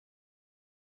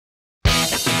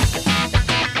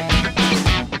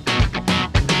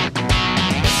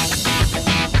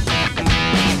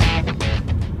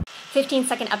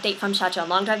15-second update from SHOT Show.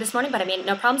 Long drive this morning, but I made it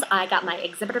no problems. I got my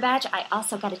exhibitor badge. I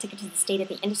also got a ticket to the State of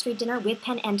the Industry dinner with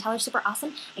Penn and Teller. Super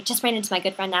awesome. I just ran into my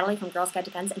good friend Natalie from Girls Guide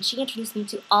to Guns, and she introduced me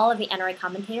to all of the NRA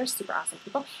commentators. Super awesome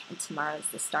people. And tomorrow is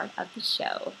the start of the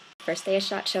show. First day of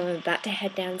SHOT Show. I'm about to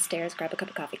head downstairs, grab a cup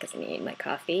of coffee because I need my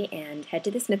coffee, and head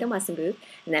to the Smith & Wesson booth.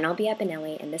 And then I'll be up in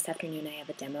LA, and this afternoon I have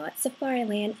a demo at Safari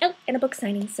Land and a book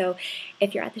signing. So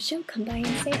if you're at the show, come by and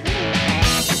say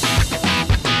hi.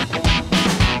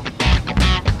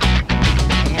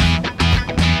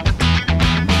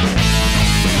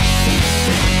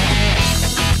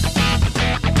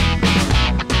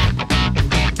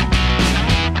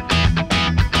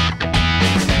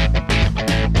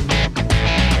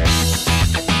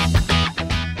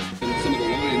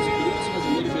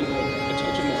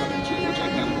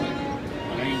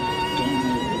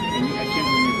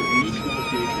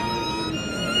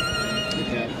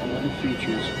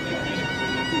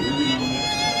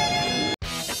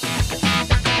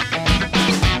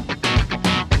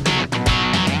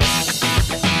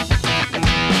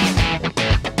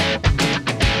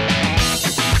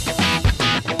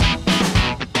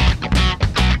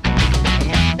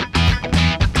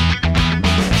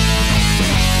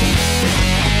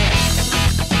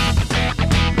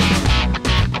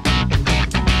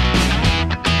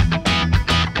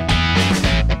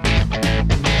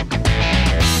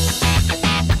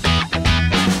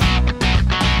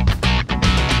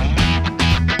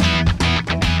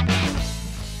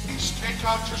 Take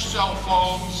out your cell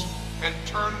phones and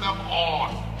turn them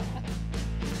on.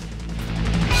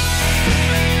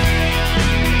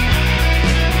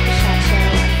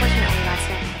 Unfortunately, last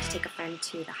night I had to take a friend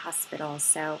to the hospital,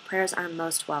 so prayers are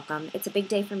most welcome. It's a big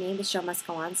day for me. The show must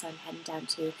go on, so I'm heading down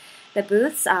to the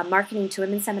booths, marketing to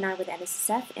women's seminar with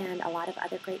NSSF, and a lot of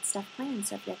other great stuff planned.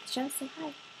 So if you're at the show, say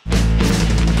hi.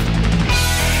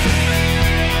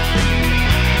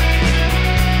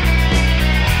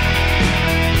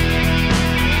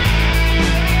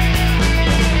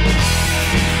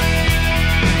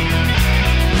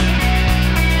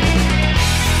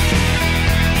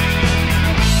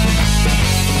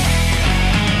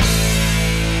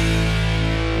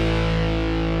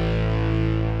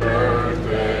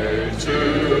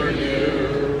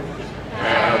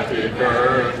 Happy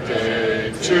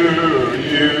birthday to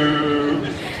you.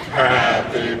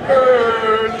 Happy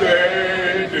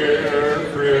birthday,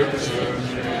 dear Crimson.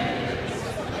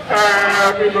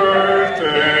 Happy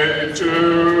birthday to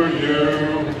you.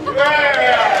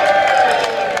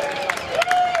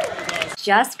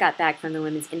 Just got back from the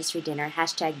Women's Industry Dinner,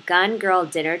 hashtag Gun Girl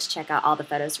Dinner, to check out all the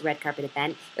photos, red carpet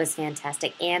event. It was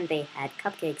fantastic, and they had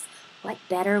cupcakes. What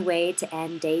better way to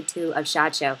end day 2 of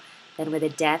SHOT Show than with a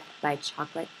death by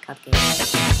chocolate cupcake?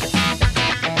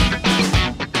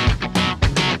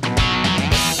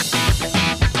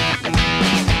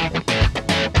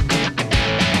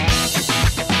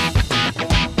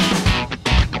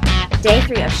 Day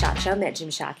 3 of SHOT Show, met Jim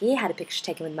Shockey, had a picture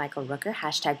taken with Michael Rooker,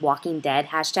 hashtag Walking Dead,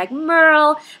 hashtag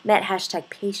Merle, met hashtag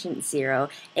Patient Zero,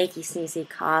 achy sneezy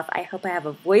cough. I hope I have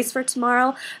a voice for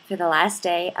tomorrow for the last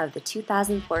day of the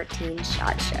 2014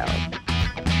 SHOT Show.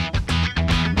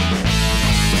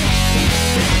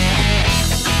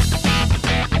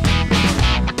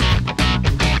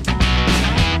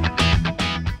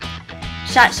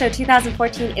 SHOT Show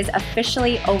 2014 is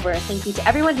officially over. Thank you to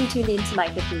everyone who tuned in to my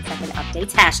 15-second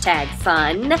updates. Hashtag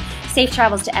fun. Safe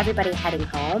travels to everybody heading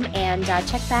home. And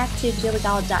check back to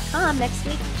JillieGolob.com next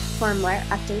week for more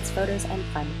updates, photos, and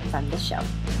fun from the show.